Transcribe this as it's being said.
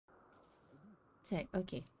Tech.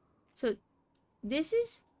 Okay. So this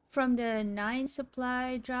is from the 9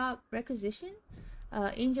 supply drop requisition.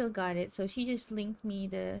 Angel got it, so she just linked me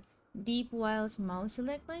the Deep Wilds Mount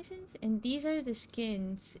Select license, and these are the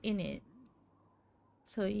skins in it.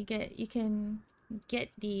 So you can get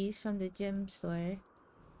these from the Gemstore.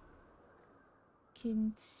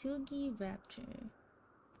 Kintsugi Raptor.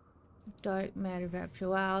 Dark Matter Raptor.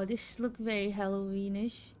 Wow, this look very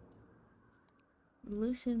Halloweenish.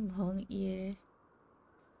 Lucent Long Ear.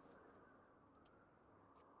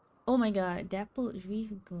 Oh my god, Dappled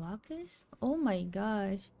Reef Glaucus? Oh my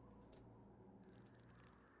gosh.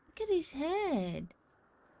 Look at his head.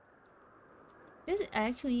 This is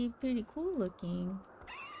actually pretty cool looking.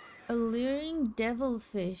 Alluring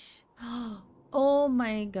Devilfish. Oh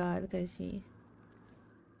my god, look at his face.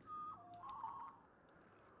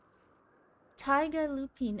 Taiga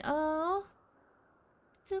Lupine. Oh,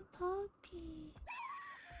 it's a puppy.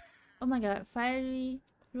 Oh my god, Fiery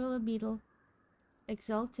Roller Beetle.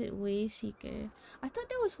 Exalted Way Seeker. I thought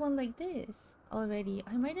there was one like this already.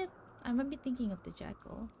 I might be thinking of the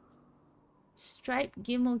Jackal. Striped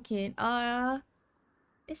Grimalkin.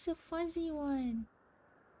 It's a fuzzy one.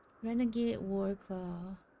 Renegade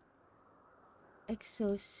Warclaw.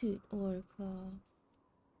 Exo-Suit Warclaw.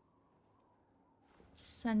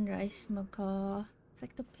 Sunrise Macaw. It's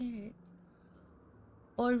like the parrot.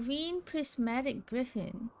 Aurene Prismatic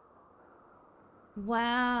Griffon.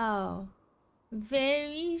 Wow.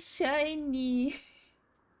 Very shiny.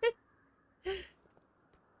 This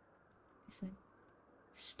one.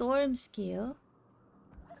 Stormscale.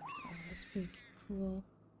 Oh, that's pretty cool.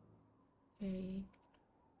 Very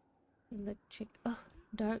electric. Oh,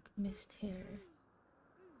 Darkmist Terror.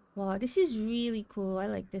 Wow, this is really cool. I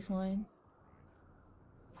like this one.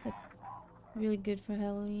 It's like really good for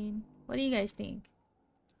Halloween. What do you guys think?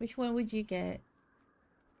 Which one would you get?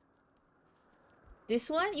 This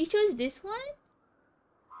one? You chose this one?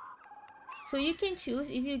 So you can choose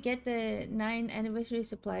if you get the 9th anniversary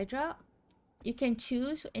supply drop. You can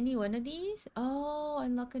choose any one of these. Oh,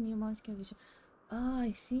 unlock a new monster. Oh,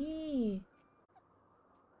 I see.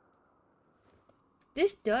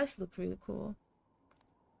 This does look really cool.